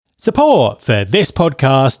Support for this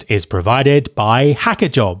podcast is provided by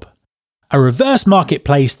HackerJob, a reverse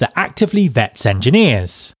marketplace that actively vets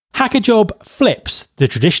engineers. HackerJob flips the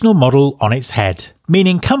traditional model on its head,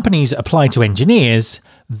 meaning companies apply to engineers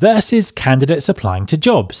versus candidates applying to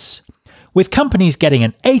jobs, with companies getting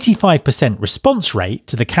an 85% response rate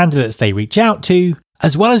to the candidates they reach out to,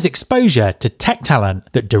 as well as exposure to tech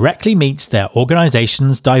talent that directly meets their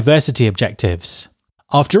organization's diversity objectives.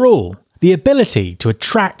 After all, the ability to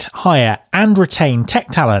attract, hire, and retain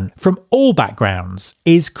tech talent from all backgrounds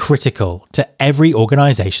is critical to every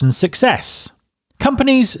organization's success.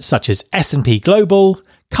 Companies such as S&P Global,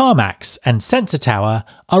 CarMax, and Sensor Tower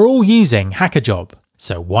are all using HackerJob,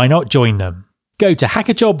 so why not join them? Go to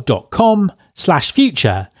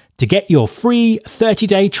hackerjob.com/future to get your free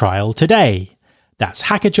 30-day trial today. That's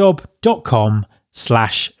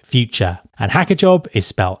hackerjob.com/future. And HackerJob is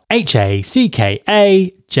spelled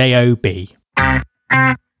HACKAJOB.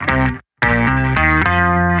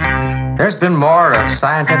 There's been more of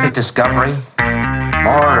scientific discovery,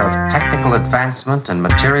 more of technical advancement and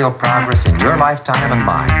material progress in your lifetime and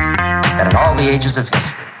mine than in all the ages of history.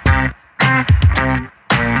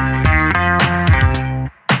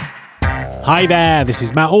 Hi there, this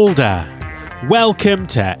is Matt Alder. Welcome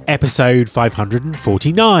to episode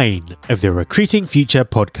 549 of the Recruiting Future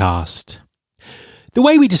podcast. The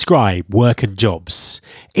way we describe work and jobs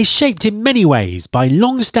is shaped in many ways by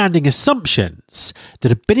long-standing assumptions that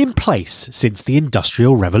have been in place since the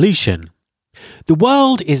Industrial Revolution. The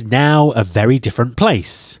world is now a very different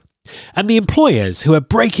place, and the employers who are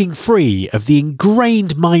breaking free of the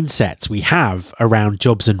ingrained mindsets we have around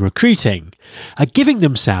jobs and recruiting are giving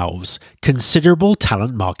themselves considerable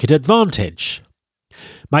talent market advantage.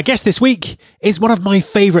 My guest this week is one of my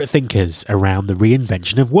favourite thinkers around the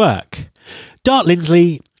reinvention of work. Dart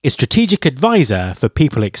Lindsley is Strategic Advisor for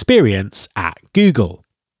People Experience at Google.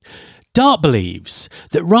 Dart believes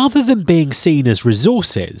that rather than being seen as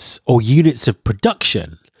resources or units of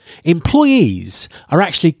production, employees are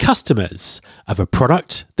actually customers of a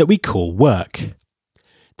product that we call work.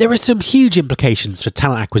 There are some huge implications for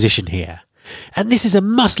talent acquisition here, and this is a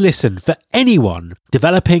must listen for anyone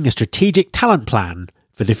developing a strategic talent plan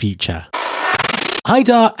for the future. Hi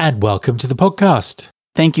Dart, and welcome to the podcast.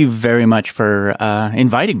 Thank you very much for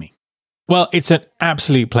inviting me. Well, it's an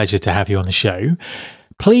absolute pleasure to have you on the show.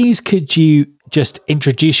 Please, could you just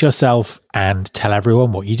introduce yourself and tell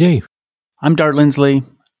everyone what you do? I'm Dart Lindsley.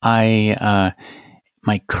 My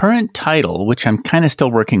current title, which I'm kind of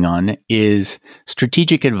still working on, is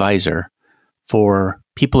Strategic Advisor for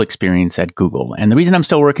People Experience at Google. And the reason I'm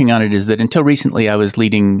still working on it is that until recently, I was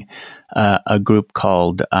leading a group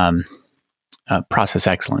called Process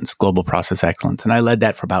Excellence, Global Process Excellence. And I led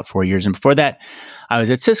that for about 4 years. And before that, I was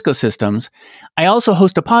at Cisco Systems. I also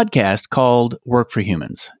host a podcast called Work for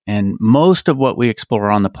Humans. And most of what we explore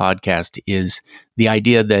on the podcast is the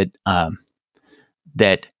idea that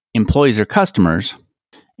that employees are customers.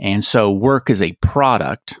 And so work is a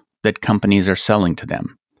product that companies are selling to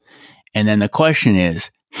them. And then the question is,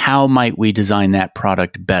 how might we design that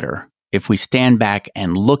product better? If we stand back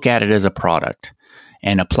and look at it as a product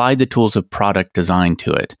and apply the tools of product design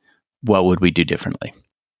to it, what would we do differently?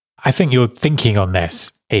 I think your thinking on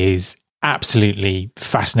this is absolutely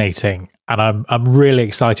fascinating. And I'm really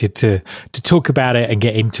excited to talk about it and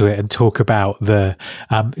get into it and talk about the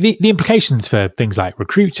implications for things like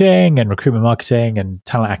recruiting and recruitment marketing and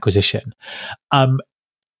talent acquisition.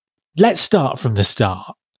 Let's start from the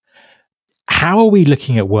start. How are we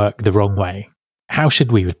looking at work the wrong way? How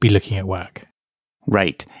should we be looking at work?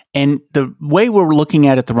 Right. And the way we're looking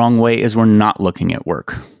at it the wrong way is we're not looking at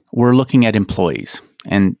work. We're looking at employees.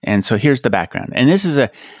 And so here's the background. And this is a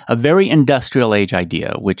very industrial age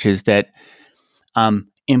idea, which is that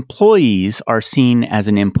employees are seen as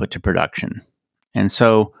an input to production. And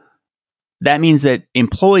so that means that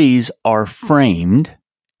employees are framed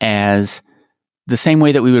as the same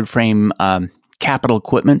way that we would frame capital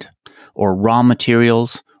equipment or raw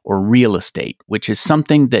materials or real estate, which is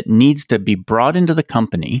something that needs to be brought into the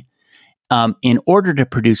company in order to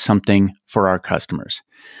produce something for our customers.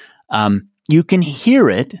 You can hear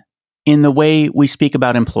it in the way we speak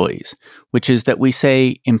about employees, which is that we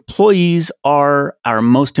say employees are our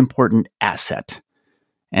most important asset.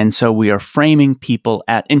 And so we are framing people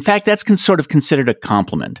in fact, that's sort of considered a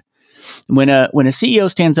compliment. When a CEO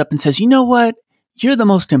stands up and says, you know what, you're the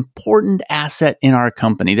most important asset in our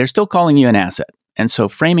company, they're still calling you an asset. And so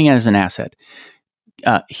framing it as an asset,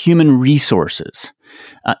 human resources,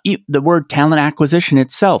 the word talent acquisition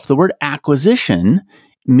itself, the word acquisition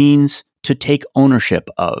means to take ownership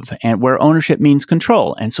of, and where ownership means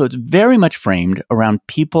control. And so it's very much framed around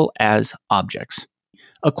people as objects.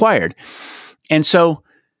 acquired. And so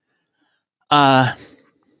the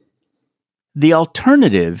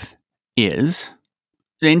alternative is,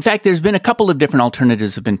 in fact, there's been a couple of different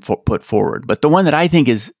alternatives have been put forward, but the one that I think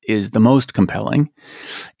is the most compelling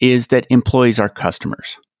is that employees are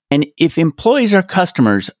customers. And if employees are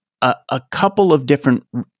customers, a couple of different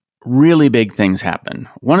really big things happen.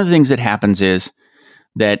 One of the things that happens is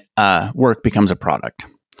that work becomes a product.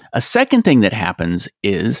 A second thing that happens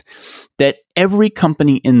is that every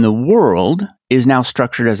company in the world is now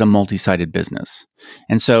structured as a multi-sided business.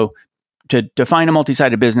 And so to define a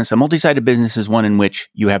multi-sided business is one in which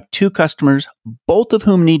you have two customers, both of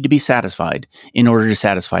whom need to be satisfied in order to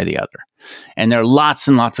satisfy the other. And there are lots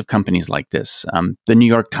and lots of companies like this. The New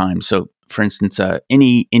York Times. So, for instance,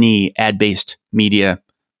 any ad-based media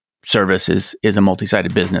service is a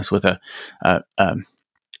multi-sided business with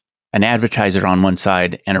an advertiser on one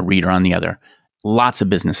side and a reader on the other. Lots of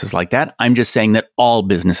businesses like that. I'm just saying that all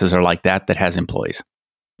businesses are like that has employees.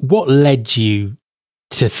 What led you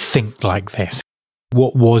to think like this?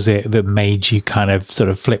 What was it that made you kind of sort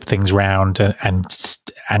of flip things around and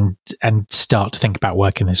start to think about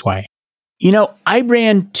work in this way? I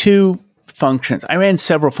ran two functions. I ran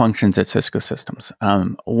several functions at Cisco Systems.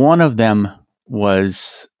 One of them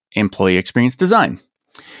was employee experience design.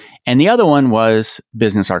 And the other one was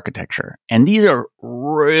business architecture. And these are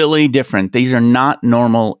really different. These are not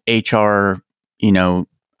normal HR,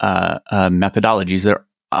 methodologies. They're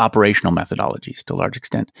operational methodologies to a large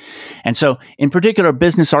extent. And so in particular,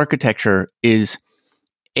 business architecture is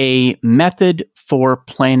a method for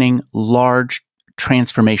planning large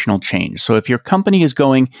transformational change. So if your company is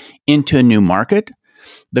going into a new market,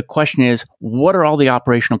 the question is, what are all the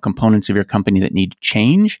operational components of your company that need to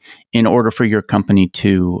change in order for your company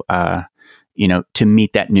to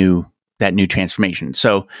meet that new transformation?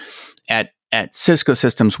 So at Cisco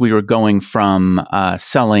Systems, we were going from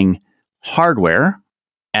selling hardware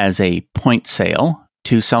as a point sale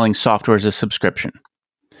to selling software as a subscription.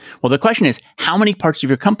 Well, the question is, how many parts of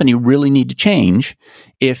your company really need to change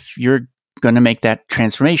if you're going to make that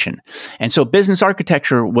transformation? And so business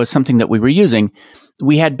architecture was something that we were using.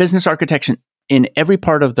 We had business architecture in every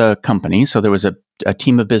part of the company. So there was a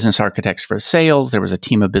team of business architects for sales. There was a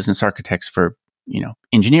team of business architects for,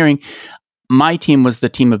 engineering. My team was the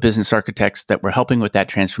team of business architects that were helping with that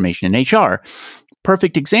transformation in HR.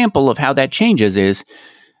 Perfect example of how that changes is,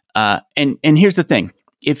 and here's the thing.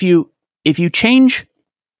 If you change,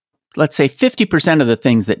 let's say 50% of the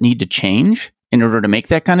things that need to change in order to make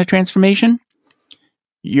that kind of transformation,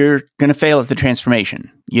 you're going to fail at the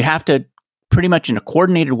transformation. You have to pretty much in a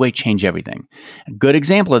coordinated way change everything. A good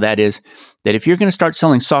example of that is that if you're going to start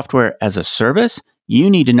selling software as a service, you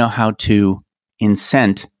need to know how to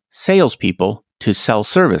incent salespeople to sell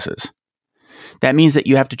services. That means that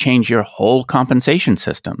you have to change your whole compensation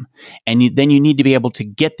system. And then you need to be able to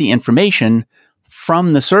get the information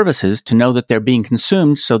from the services to know that they're being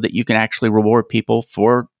consumed so that you can actually reward people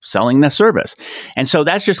for selling the service. And so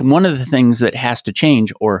that's just one of the things that has to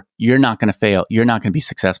change, or you're not going to fail. You're not going to be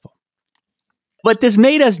successful. What this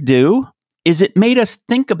made us do is it made us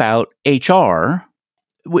think about HR.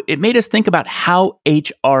 It made us think about how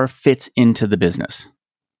HR fits into the business,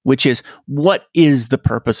 which is what is the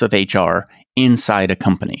purpose of HR inside a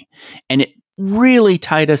company? And it really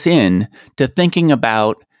tied us in to thinking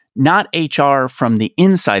about not HR from the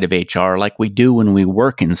inside of HR like we do when we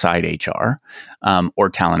work inside HR or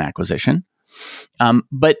talent acquisition,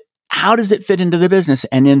 but how does it fit into the business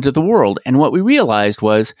and into the world? And what we realized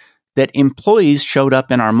was that employees showed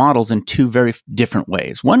up in our models in two very different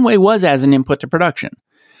ways. One way was as an input to production.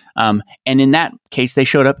 And in that case, they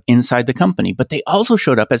showed up inside the company, but they also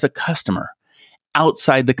showed up as a customer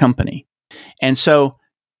outside the company. And so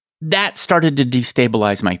that started to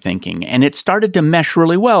destabilize my thinking, and it started to mesh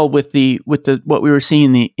really well with what we were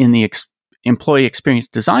seeing in the employee experience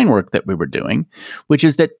design work that we were doing, which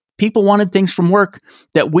is that people wanted things from work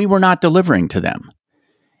that we were not delivering to them.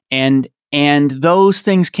 And those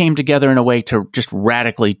things came together in a way to just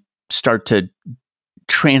radically start to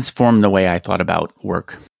transform the way I thought about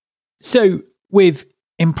work. So with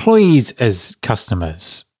employees as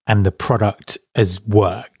customers and the product as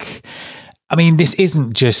work, I mean, this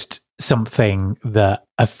isn't just something that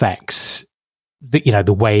affects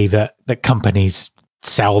the way that companies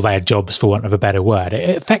sell their jobs, for want of a better word.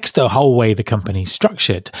 It affects the whole way the company's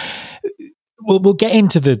structured. We'll get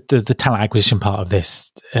into the talent acquisition part of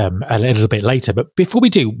this a little bit later. But before we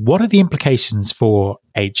do, what are the implications for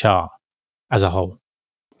HR as a whole?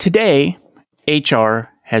 Today, HR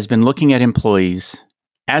has been looking at employees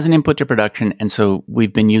as an input to production. And so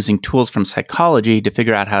we've been using tools from psychology to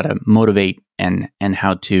figure out how to motivate and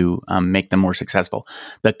how to make them more successful.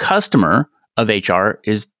 The customer of HR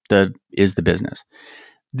is the business.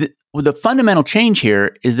 The fundamental change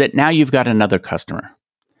here is that now you've got another customer.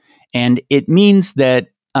 And it means that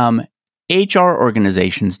HR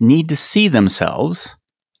organizations need to see themselves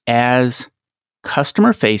as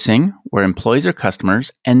customer-facing, where employees are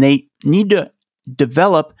customers, and they need to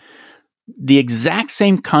develop the exact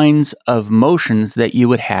same kinds of motions that you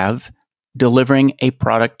would have delivering a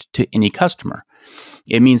product to any customer.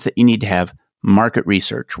 It means that you need to have market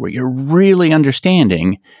research, where you're really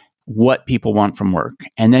understanding what people want from work.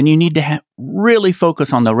 And then you need to really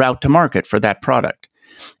focus on the route to market for that product.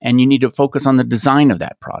 And you need to focus on the design of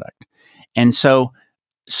that product. And so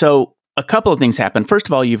a couple of things happen. First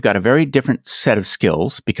of all, you've got a very different set of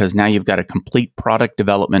skills, because now you've got a complete product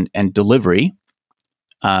development and delivery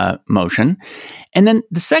motion. And then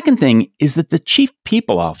the second thing is that the chief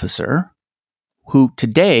people officer, who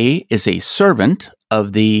today is a servant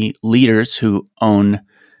of the leaders who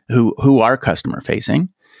are customer facing,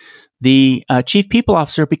 the chief people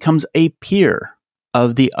officer becomes a peer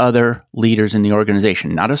of the other leaders in the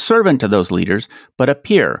organization, not a servant to those leaders, but a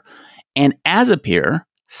peer. And as a peer,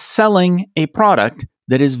 selling a product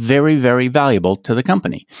that is very, very valuable to the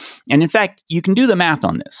company. And in fact, you can do the math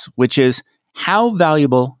on this, which is how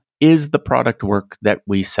valuable is the product work that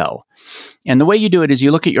we sell? And the way you do it is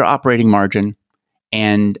you look at your operating margin,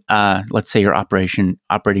 and let's say your operating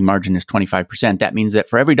margin is 25%. That means that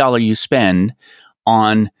for every dollar you spend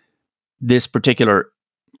on this particular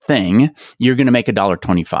thing, you're going to make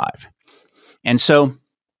 $1.25. And so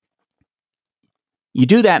you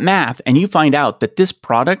do that math and you find out that this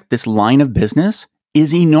product, this line of business,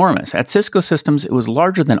 is enormous. At Cisco Systems, it was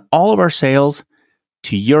larger than all of our sales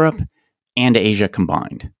to Europe and Asia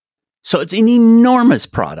combined. So it's an enormous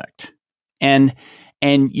product. And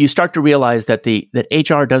you start to realize that that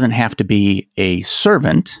HR doesn't have to be a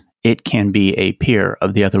servant. It can be a peer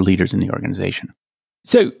of the other leaders in the organization.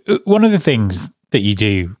 So one of the things that you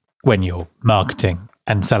do when you're marketing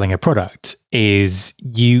and selling a product is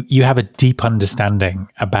you have a deep understanding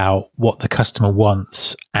about what the customer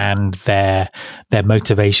wants and their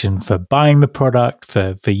motivation for buying the product,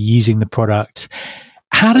 for using the product.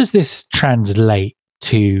 How does this translate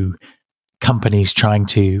to companies trying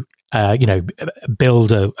to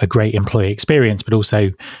build a great employee experience, but also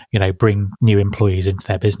bring new employees into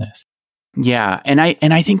their business? Yeah, and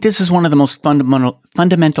I think this is one of the most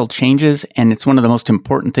fundamental changes, and it's one of the most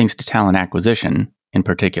important things to talent acquisition in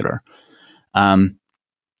particular.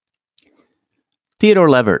 Theodore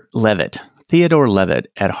Levitt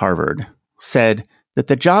at Harvard said that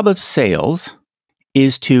the job of sales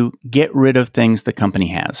is to get rid of things the company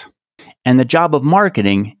has, and the job of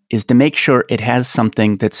marketing is to make sure it has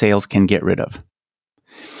something that sales can get rid of.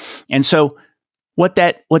 And so what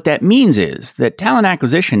that means is that talent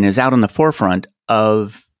acquisition is out on the forefront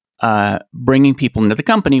of bringing people into the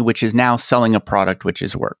company, which is now selling a product, which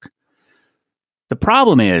is work. The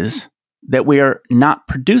problem is that we are not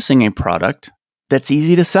producing a product that's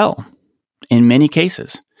easy to sell in many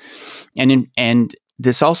cases. And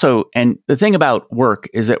the thing about work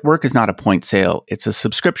is that work is not a point sale, it's a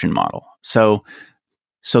subscription model. So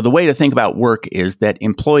the way to think about work is that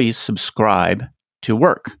employees subscribe to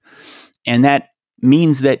work. And that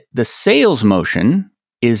means that the sales motion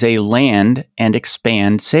is a land and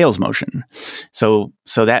expand sales motion. So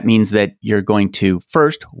that means that you're going to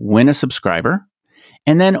first win a subscriber,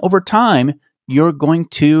 and then over time, you're going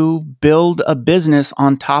to build a business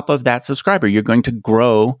on top of that subscriber. You're going to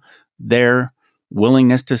grow their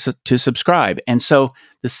willingness to subscribe. And so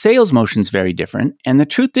the sales motion is very different. And the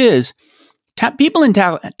truth is, people in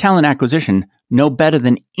talent acquisition know better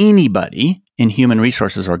than anybody in human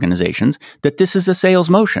resources organizations that this is a sales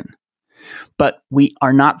motion. But we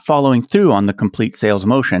are not following through on the complete sales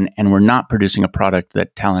motion, and we're not producing a product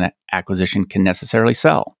that talent acquisition can necessarily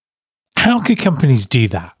sell. How could companies do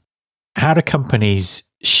that? How do companies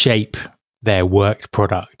shape their work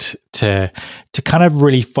product to kind of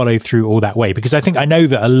really follow through all that way? Because I know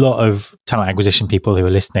that a lot of talent acquisition people who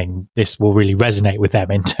are listening, this will really resonate with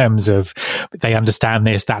them in terms of they understand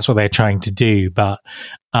this, that's what they're trying to do. But,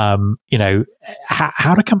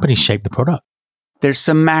 how do companies shape the product? There's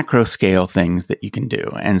some macro scale things that you can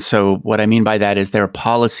do. And so what I mean by that is there are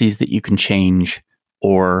policies that you can change,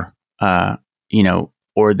 or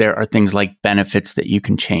there are things like benefits that you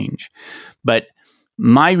can change. But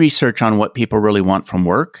my research on what people really want from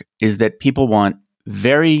work is that people want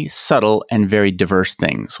very subtle and very diverse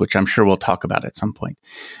things, which I'm sure we'll talk about at some point.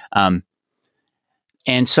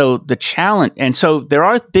 And so the challenge, and so there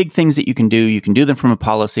are big things that you can do. You can do them from a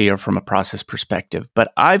policy or from a process perspective.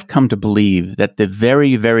 But I've come to believe that the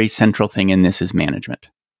very, very central thing in this is management.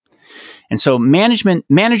 And so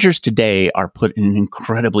managers today are put in an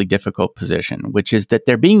incredibly difficult position, which is that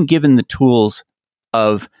they're being given the tools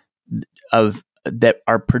of that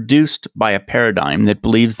are produced by a paradigm that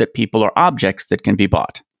believes that people are objects that can be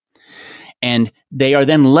bought. And they are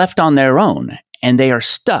then left on their own, and they are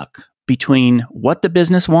stuck between what the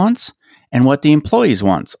business wants and what the employees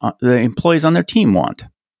on their team want.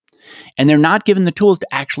 And they're not given the tools to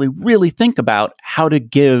actually really think about how to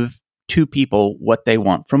give to people what they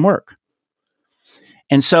want from work.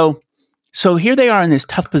 And so here they are in this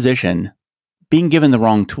tough position, being given the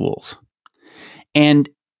wrong tools. And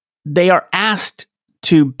they are asked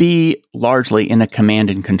to be largely in a command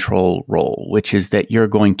and control role, which is that you're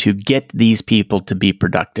going to get these people to be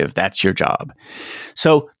productive. That's your job.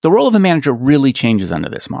 So the role of a manager really changes under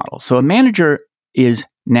this model. So a manager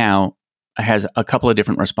has a couple of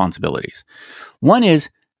different responsibilities. One is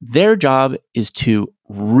their job is to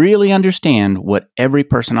really understand what every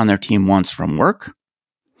person on their team wants from work,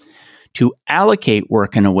 to allocate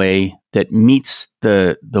work in a way that meets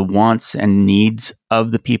the wants and needs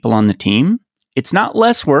of the people on the team. It's not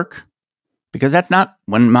less work, because that's not,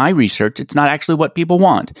 when my research, it's not actually what people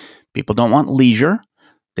want. People don't want leisure.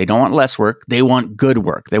 They don't want less work. They want good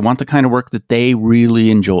work. They want the kind of work that they really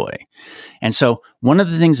enjoy. And so one of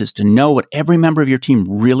the things is to know what every member of your team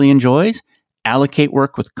really enjoys, allocate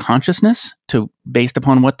work with consciousness based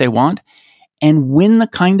upon what they want, and win the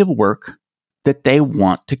kind of work that they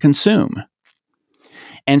want to consume.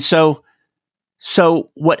 And so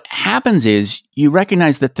what happens is you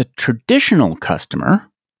recognize that the traditional customer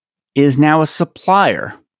is now a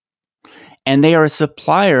supplier, and they are a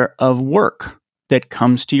supplier of work that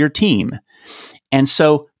comes to your team. And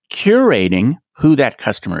so curating who that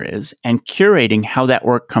customer is and curating how that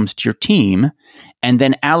work comes to your team and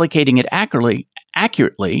then allocating it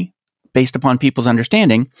accurately based upon people's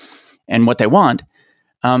understanding and what they want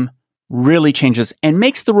really changes and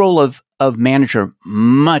makes the role of manager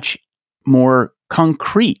much more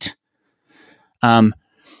concrete. The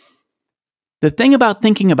thing about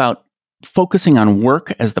thinking about focusing on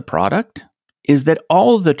work as the product is that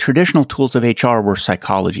all the traditional tools of HR were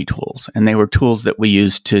psychology tools, and they were tools that we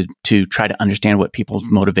used to try to understand what people's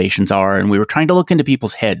motivations are, and we were trying to look into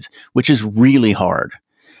people's heads, which is really hard,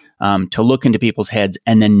 to look into people's heads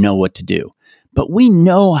and then know what to do. But we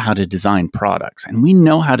know how to design products, and we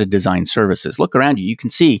know how to design services. Look around you. You can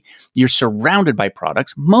see you're surrounded by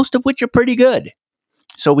products, most of which are pretty good.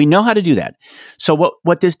 So we know how to do that. So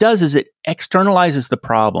what this does is it externalizes the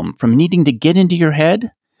problem from needing to get into your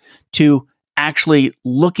head to actually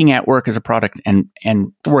looking at work as a product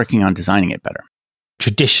and working on designing it better.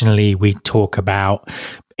 Traditionally, we talk about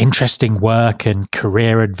interesting work and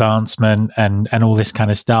career advancement and all this kind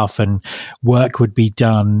of stuff, and work would be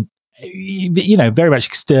done very much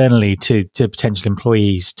externally to potential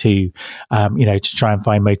employees to try and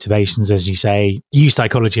find motivations, as you say, use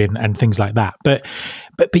psychology and things like that. But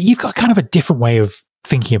you've got kind of a different way of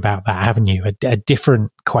thinking about that, haven't you? A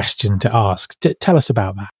different question to ask. Tell us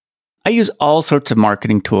about that. I use all sorts of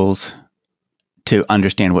marketing tools to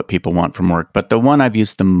understand what people want from work, but the one I've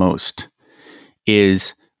used the most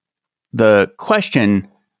is the question,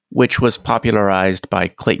 which was popularized by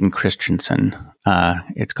Clayton Christensen.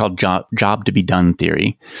 It's called job to be done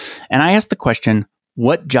theory. And I asked the question,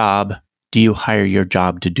 what job do you hire your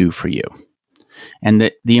job to do for you?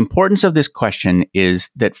 And the importance of this question is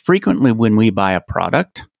that frequently when we buy a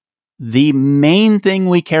product, the main thing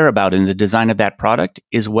we care about in the design of that product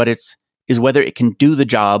is whether it can do the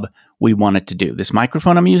job we want it to do. This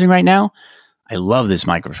microphone I'm using right now, I love this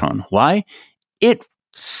microphone. Why? It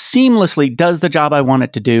seamlessly does the job I want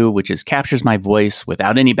it to do, which is captures my voice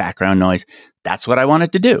without any background noise. That's what I want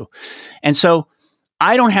it to do. And so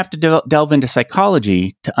I don't have to delve into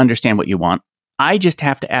psychology to understand what you want. I just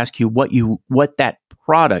have to ask you what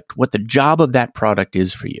the job of that product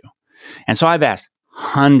is for you. And so I've asked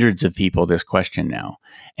hundreds of people this question now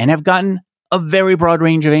and have gotten a very broad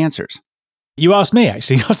range of answers. You asked me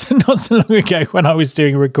actually not so long ago when I was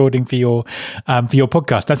doing a recording for your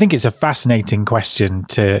podcast. I think it's a fascinating question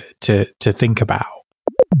to think about.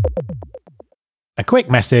 A quick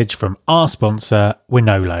message from our sponsor,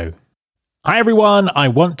 Winolo. Hi everyone, I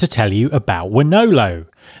want to tell you about Winolo.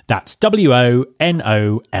 That's Winolo.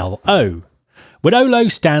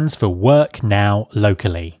 Winolo stands for Work Now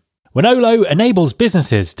Locally. Winolo enables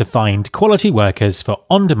businesses to find quality workers for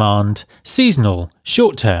on-demand, seasonal,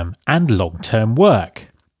 short-term and long-term work.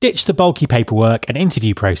 Ditch the bulky paperwork and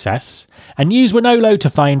interview process and use Wonolo to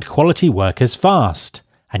find quality workers fast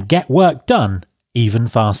and get work done even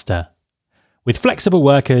faster. With flexible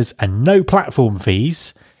workers and no platform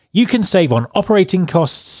fees, you can save on operating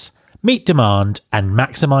costs, meet demand, and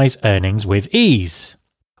maximize earnings with ease.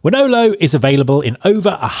 Wonolo is available in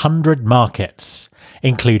over 100 markets,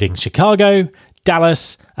 including Chicago,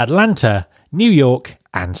 Dallas, Atlanta, New York,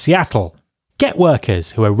 and Seattle. Get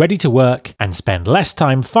workers who are ready to work and spend less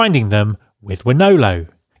time finding them with Wonolo.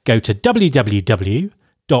 Go to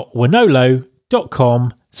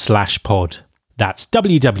www.wonolo.com/pod. That's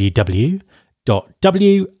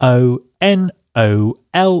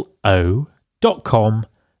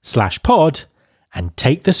www.wonolo.com/pod and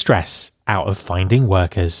take the stress out of finding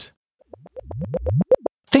workers.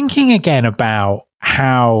 Thinking again about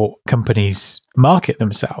how companies market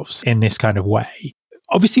themselves in this kind of way,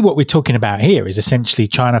 obviously what we're talking about here is essentially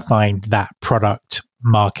trying to find that product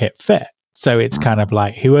market fit. So it's kind of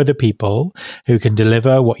like, who are the people who can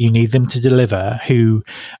deliver what you need them to deliver, who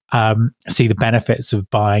see the benefits of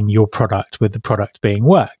buying your product with the product being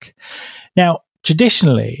work. Now,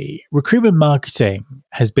 traditionally, recruitment marketing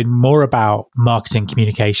has been more about marketing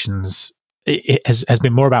communications. It has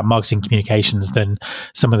been more about marketing communications than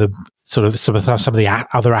some of the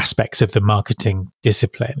other aspects of the marketing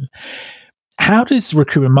discipline. How does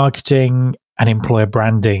recruitment marketing and employer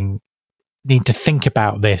branding need to think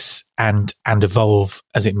about this and evolve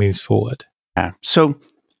as it moves forward? So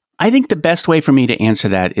I think the best way for me to answer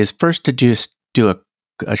that is first to just do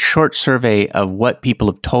a short survey of what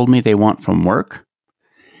people have told me they want from work,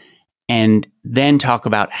 and then talk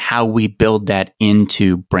about how we build that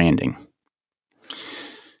into branding.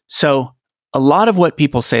 So a lot of what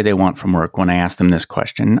people say they want from work when I ask them this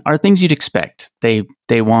question are things you'd expect. They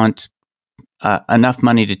want enough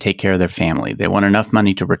money to take care of their family. They want enough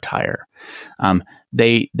money to retire.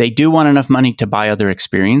 They do want enough money to buy other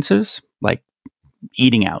experiences, like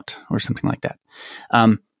eating out or something like that.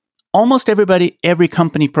 Almost every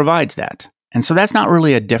company provides that. And so that's not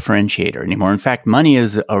really a differentiator anymore. In fact, money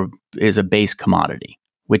is a base commodity,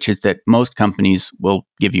 which is that most companies will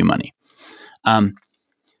give you money.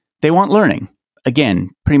 They want learning. Again,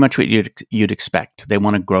 pretty much what you'd expect. They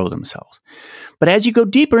want to grow themselves. But as you go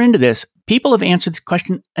deeper into this, people have answered this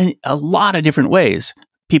question in a lot of different ways.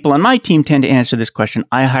 People on my team tend to answer this question,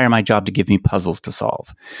 I hire my job to give me puzzles to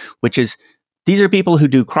solve, which is, these are people who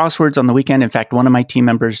do crosswords on the weekend. In fact, one of my team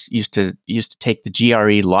members used to take the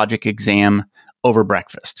GRE logic exam over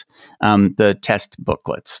breakfast, the test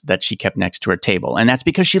booklets that she kept next to her table. And that's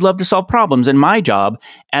because she loved to solve problems. And my job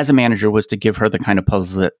as a manager was to give her the kind of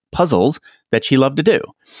puzzles that she loved to do.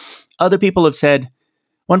 Other people have said,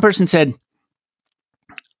 one person said,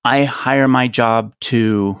 I hire my job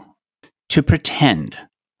to pretend.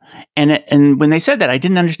 And when they said that, I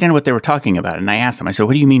didn't understand what they were talking about. And I asked them, I said,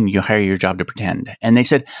 what do you mean you hire your job to pretend? And they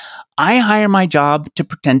said, I hire my job to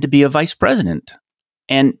pretend to be a vice president.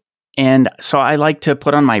 And so I like to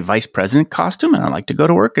put on my vice president costume and I like to go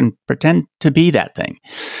to work and pretend to be that thing.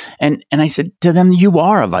 And I said to them, you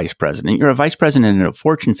are a vice president. You're a vice president in a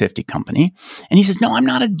Fortune 50 company. And he says, no, I'm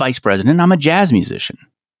not a vice president. I'm a jazz musician.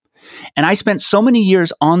 And I spent so many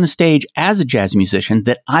years on the stage as a jazz musician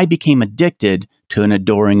that I became addicted to an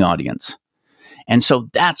adoring audience. And so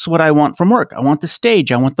that's what I want from work. I want the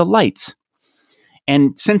stage. I want the lights.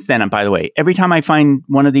 And since then, and by the way, every time I find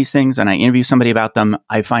one of these things and I interview somebody about them,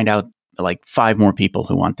 I find out like 5 more people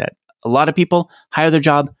who want that. A lot of people hire their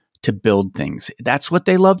job to build things. That's what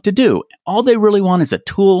they love to do. All they really want is a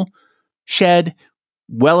tool shed,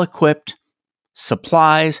 well-equipped,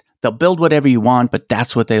 supplies. They'll build whatever you want, but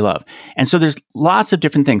that's what they love. And so there's lots of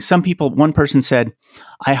different things. One person said,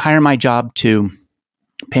 I hire my job to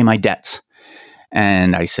pay my debts.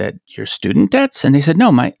 And I said, your student debts? And they said,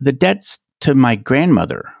 no, the debts to my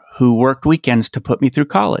grandmother who worked weekends to put me through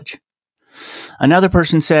college. Another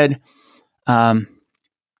person said, some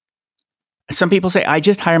people say, I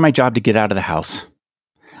just hire my job to get out of the house.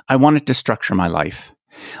 I want it to structure my life.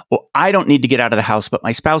 Well, I don't need to get out of the house, but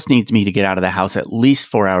my spouse needs me to get out of the house at least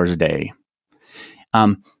 4 hours a day.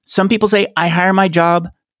 Some people say, I hire my job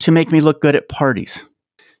to make me look good at parties.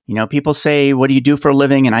 You know, people say, what do you do for a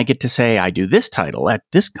living? And I get to say, I do this title at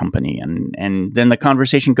this company. And then the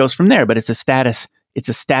conversation goes from there. But it's a status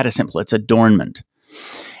symbol. It's adornment.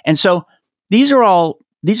 And so these are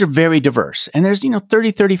very diverse. And there's,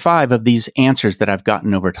 30, 35 of these answers that I've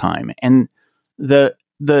gotten over time. And the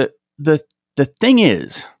thing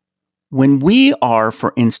is, when we are,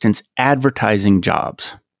 for instance, advertising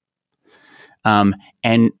jobs,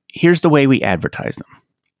 and here's the way we advertise them.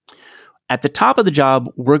 At the top of the job,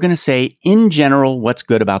 we're going to say, in general, what's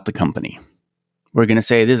good about the company. We're going to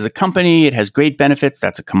say this is a company, it has great benefits,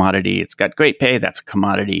 that's a commodity. It's got great pay, that's a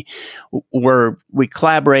commodity. We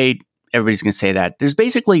collaborate, everybody's going to say that. There's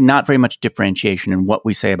basically not very much differentiation in what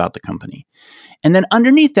we say about the company. And then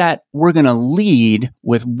underneath that, we're going to lead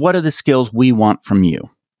with what are the skills we want from you.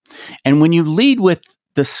 And when you lead with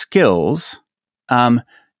the skills,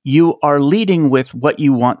 you are leading with what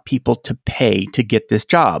you want people to pay to get this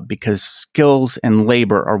job, because skills and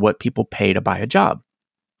labor are what people pay to buy a job.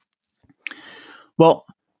 Well,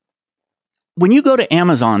 when you go to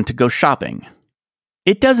Amazon to go shopping,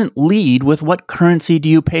 it doesn't lead with what currency do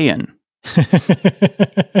you pay in.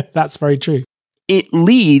 That's very true. It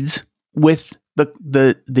leads with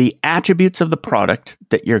the attributes of the product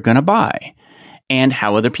that you're going to buy and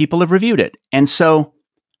how other people have reviewed it. And so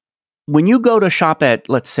when you go to shop at,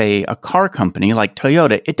 let's say, a car company like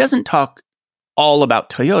Toyota, it doesn't talk all about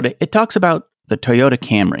Toyota. It talks about the Toyota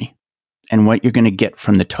Camry and what you're going to get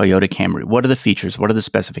from the Toyota Camry. What are the features? What are the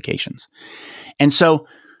specifications? And so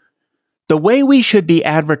the way we should be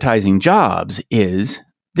advertising jobs is,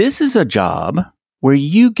 this is a job where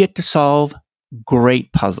you get to solve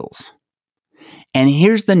great puzzles. And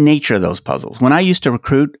here's the nature of those puzzles. When I used to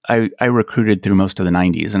recruit, I recruited through most of the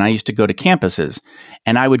 90s, and I used to go to campuses,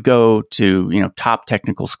 and I would go to, top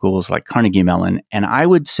technical schools like Carnegie Mellon, and I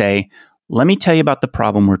would say, let me tell you about the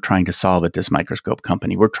problem we're trying to solve at this microscope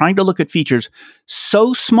company. We're trying to look at features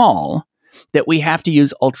so small that we have to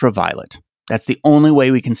use ultraviolet. That's the only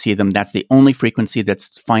way we can see them. That's the only frequency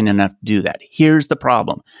that's fine enough to do that. Here's the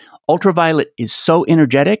problem. Ultraviolet is so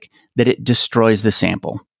energetic that it destroys the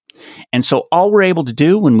sample. And so all we're able to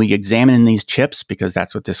do when we examine these chips, because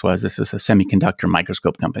that's what this was a semiconductor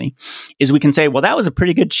microscope company, is we can say, well, that was a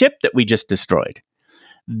pretty good chip that we just destroyed.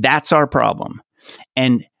 That's our problem.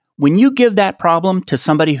 And when you give that problem to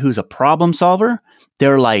somebody who's a problem solver,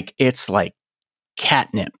 it's like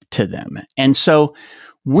catnip to them. And so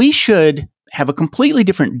we should have a completely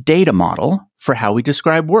different data model for how we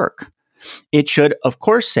describe work. It should, of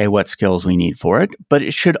course, say what skills we need for it, but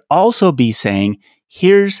it should also be saying,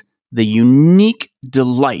 here's the unique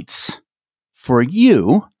delights for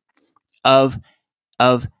you of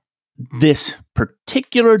this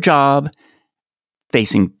particular job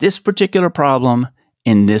facing this particular problem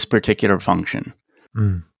in this particular function.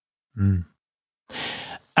 And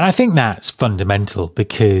I think that's fundamental,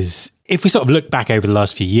 because if we sort of look back over the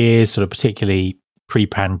last few years, sort of particularly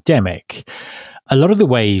pre-pandemic, a lot of the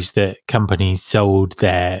ways that companies sold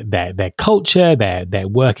their culture, their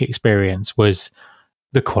work experience was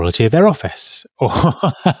the quality of their office, or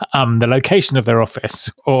the location of their office,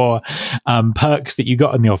 or perks that you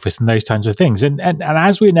got in the office, and those kinds of things. And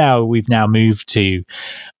as we've now moved to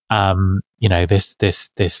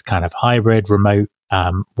this kind of hybrid remote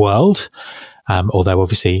world, although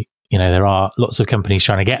obviously there are lots of companies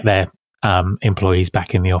trying to get their employees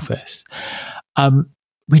back in the office.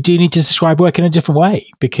 We do need to describe work in a different way,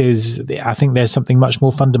 because I think there's something much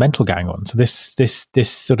more fundamental going on. So this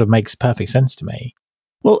sort of makes perfect sense to me.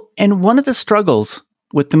 Well, and one of the struggles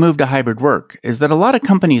with the move to hybrid work is that a lot of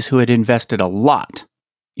companies who had invested a lot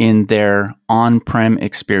in their on-prem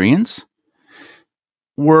experience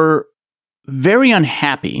were very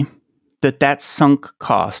unhappy that sunk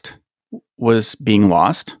cost was being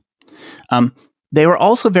lost. They were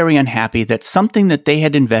also very unhappy that something that they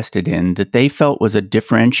had invested in that they felt was a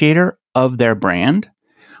differentiator of their brand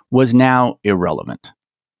was now irrelevant.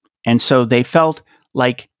 And so they felt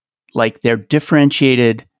like their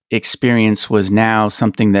differentiated experience was now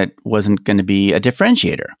something that wasn't going to be a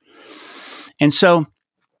differentiator. And so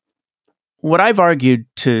what I've argued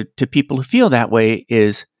to people who feel that way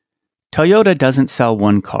is Toyota doesn't sell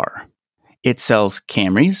one car. It sells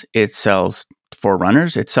Camrys, it sells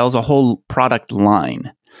 4Runners, it sells a whole product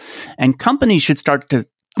line. And companies should start to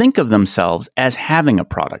think of themselves as having a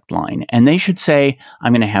product line. And they should say,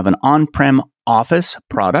 I'm going to have an on-prem office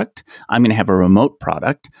product. I'm going to have a remote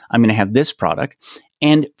product. I'm going to have this product.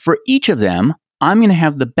 And for each of them, I'm going to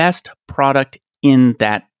have the best product in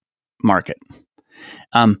that market.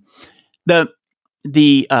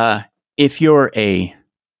 If you're a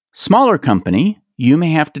smaller company, you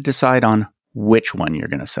may have to decide on which one you're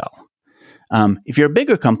going to sell. If you're a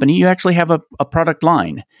bigger company, you actually have a product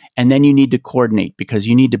line, and then you need to coordinate because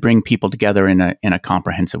you need to bring people together in a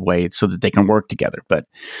comprehensive way so that they can work together.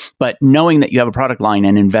 But knowing that you have a product line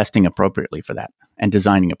and investing appropriately for that and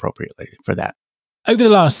designing appropriately for that. Over the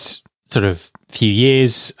last sort of few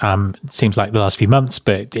years, it seems like the last few months,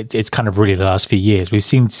 but it's kind of really the last few years, we've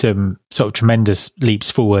seen some sort of tremendous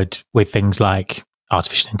leaps forward with things like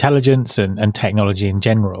artificial intelligence and technology in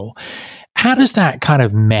general. How does that kind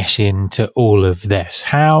of mesh into all of this?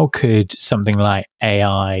 How could something like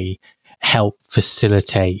AI help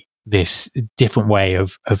facilitate this different way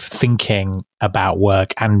of thinking about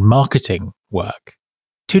work and marketing work?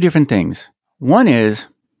 Two different things. One is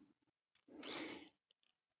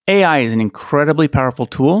AI is an incredibly powerful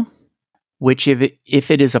tool, which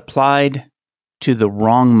if it is applied to the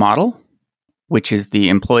wrong model, which is the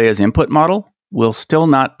employee as input model, will still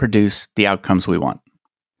not produce the outcomes we want.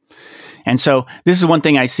 And so this is one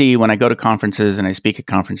thing I see when I go to conferences and I speak at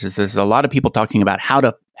conferences. There's a lot of people talking about how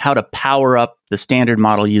to power up the standard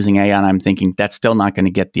model using AI, and I'm thinking that's still not going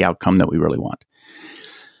to get the outcome that we really want.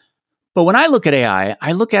 But when I look at AI,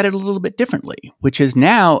 I look at it a little bit differently, which is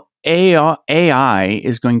now AI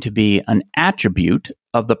is going to be an attribute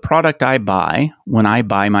of the product I buy when I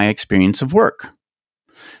buy my experience of work.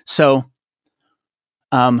 So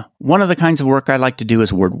one of the kinds of work I like to do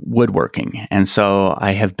is woodworking. And so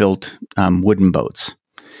I have built wooden boats.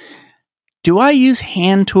 Do I use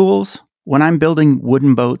hand tools when I'm building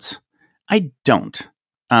wooden boats? I don't.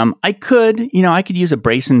 I could use a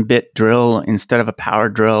brace and bit drill instead of a power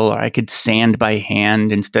drill, or I could sand by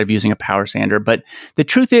hand instead of using a power sander. But the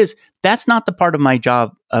truth is, that's not the part of my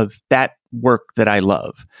job of that work that I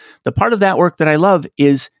love. The part of that work that I love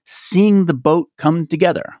is seeing the boat come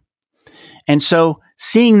together. And so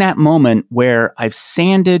seeing that moment where I've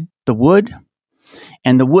sanded the wood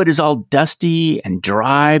and the wood is all dusty and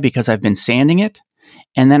dry because I've been sanding it,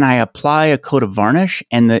 and then I apply a coat of varnish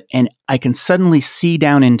and I can suddenly see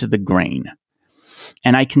down into the grain.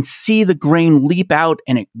 And I can see the grain leap out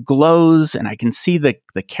and it glows, and I can see the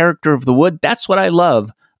character of the wood. That's what I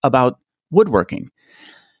love about woodworking.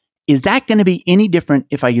 Is that going to be any different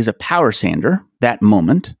if I use a power sander that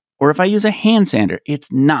moment, or if I use a hand sander?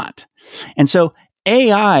 It's not. And so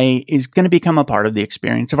AI is going to become a part of the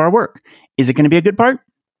experience of our work. Is it going to be a good part?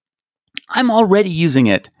 I'm already using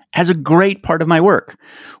it as a great part of my work,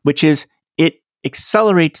 which is it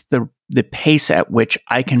accelerates the pace at which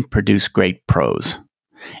I can produce great prose.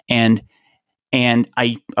 And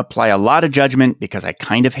I apply a lot of judgment because I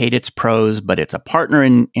kind of hate its prose, but it's a partner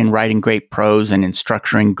in writing great prose and in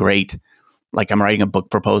structuring great. Like I'm writing a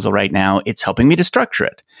book proposal right now. It's helping me to structure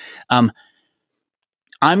it. I'm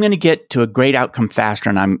going to get to a great outcome faster,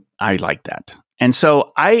 and I like that. And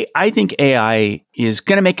so I think AI is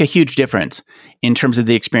going to make a huge difference in terms of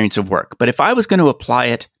the experience of work. But if I was going to apply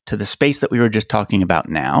it to the space that we were just talking about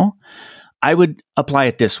now, I would apply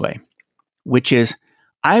it this way, which is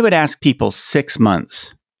I would ask people 6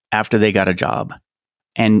 months after they got a job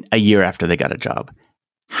and a year after they got a job,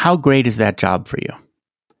 how great is that job for you?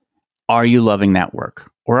 Are you loving that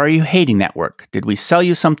work? Or are you hating that work? Did we sell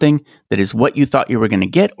you something that is what you thought you were going to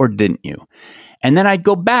get, or didn't you? And then I'd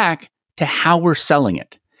go back to how we're selling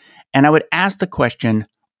it. And I would ask the question,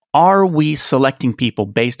 are we selecting people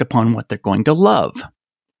based upon what they're going to love?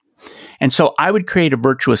 And so I would create a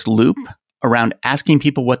virtuous loop around asking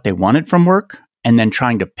people what they wanted from work, and then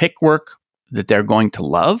trying to pick work that they're going to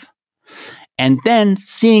love, and then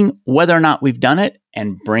seeing whether or not we've done it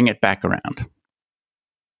and bring it back around.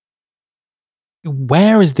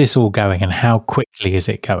 Where is this all going, and how quickly is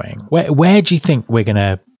it going? Where do you think we're going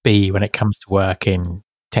to be when it comes to work in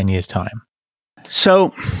 10 years' time?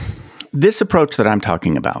 So this approach that I'm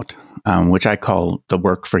talking about, which I call the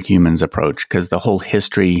work for humans approach, because the whole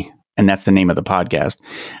history, and that's the name of the podcast,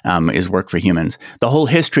 is work for humans. The whole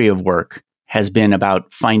history of work has been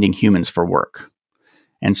about finding humans for work.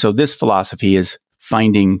 And so this philosophy is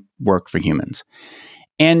finding work for humans.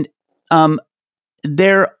 And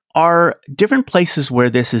there are different places where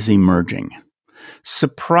this is emerging.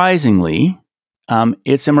 Surprisingly,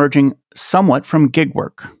 it's emerging somewhat from gig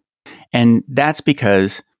work. And that's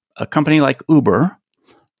because a company like Uber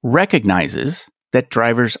recognizes that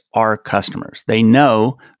drivers are customers. They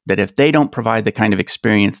know that if they don't provide the kind of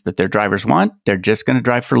experience that their drivers want, they're just going to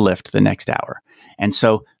drive for Lyft the next hour. And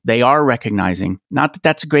so they are recognizing, not that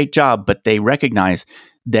that's a great job, but they recognize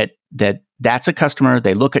that that's a customer.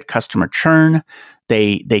 They look at customer churn.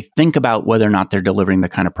 They think about whether or not they're delivering the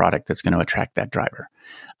kind of product that's going to attract that driver.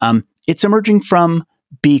 It's emerging from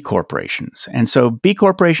B corporations. And so B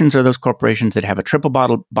corporations are those corporations that have a triple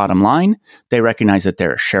bottom line. They recognize that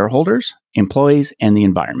there are shareholders, employees, and the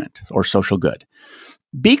environment or social good.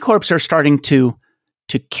 B Corps are starting to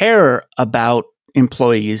care about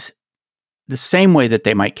employees the same way that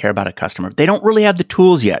they might care about a customer. They don't really have the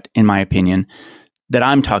tools yet, in my opinion, that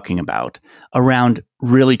I'm talking about around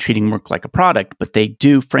really treating work like a product, but they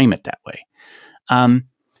do frame it that way.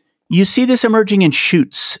 You see this emerging in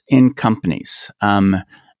shoots in companies.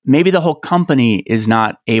 Maybe the whole company is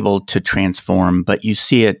not able to transform, but you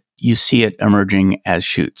see it emerging as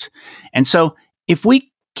shoots. And so if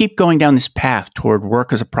we keep going down this path toward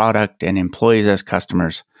work as a product and employees as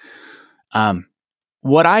customers,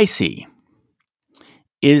 What I see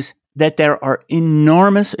is that there are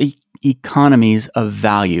enormous economies of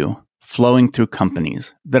value flowing through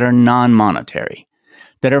companies that are non-monetary,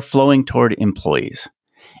 that are flowing toward employees,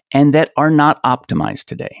 and that are not optimized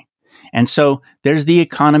today. And so there's the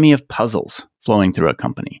economy of puzzles flowing through a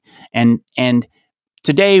company. And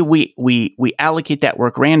today we allocate that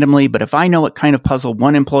work randomly, but if I know what kind of puzzle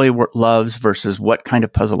one employee loves versus what kind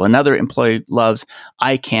of puzzle another employee loves,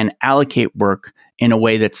 I can allocate work in a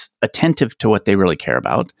way that's attentive to what they really care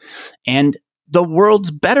about. And the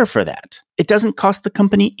world's better for that. It doesn't cost the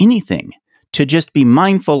company anything to just be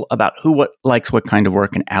mindful about who likes what kind of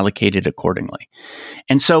work and allocate it accordingly.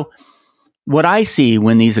 And so what I see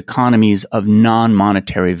when these economies of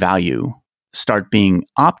non-monetary value start being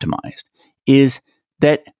optimized is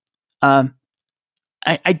that I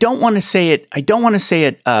don't want to say it.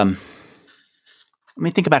 Let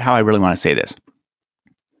me think about how I really want to say this.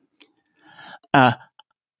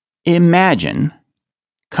 Imagine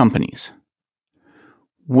companies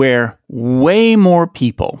where way more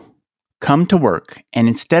people come to work, and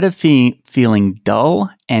instead of feeling dull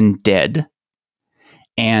and dead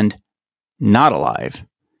and not alive,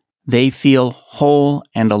 they feel whole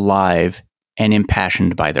and alive and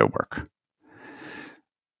impassioned by their work.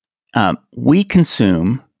 We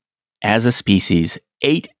consume, as a species,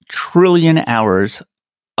 8 trillion hours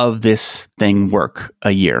of this thing work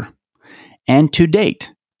a year. And to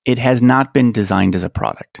date, it has not been designed as a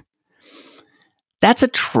product. That's a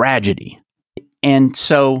tragedy. And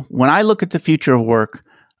so when I look at the future of work,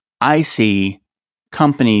 I see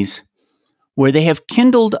companies where they have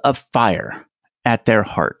kindled a fire at their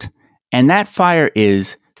heart. And that fire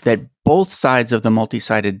is that both sides of the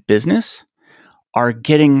multi-sided business are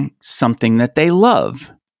getting something that they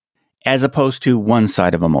love, as opposed to one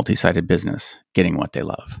side of a multi-sided business getting what they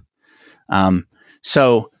love.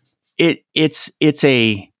 So it's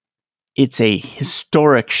a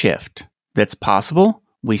historic shift that's possible.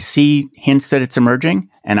 We see hints that it's emerging,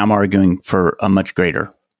 and I'm arguing for a much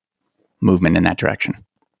greater movement in that direction.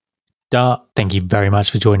 Dart, thank you very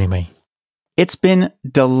much for joining me. It's been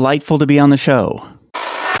delightful to be on the show.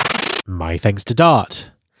 My thanks to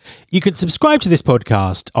Dart. You can subscribe to this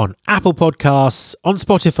podcast on Apple Podcasts, on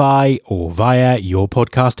Spotify, or via your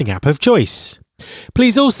podcasting app of choice.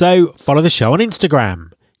 Please also follow the show on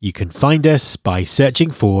Instagram. You can find us by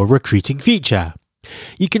searching for Recruiting Future.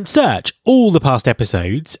 You can search all the past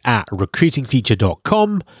episodes at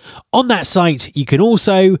recruitingfuture.com. On that site, you can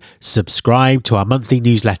also subscribe to our monthly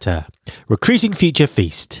newsletter, Recruiting Future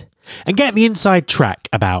Feast, and get the inside track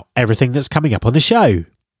about everything that's coming up on the show.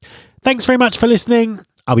 Thanks very much for listening.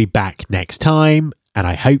 I'll be back next time, and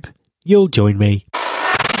I hope you'll join me.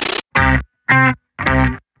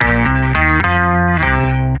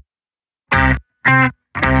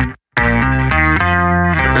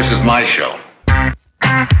 This is my show.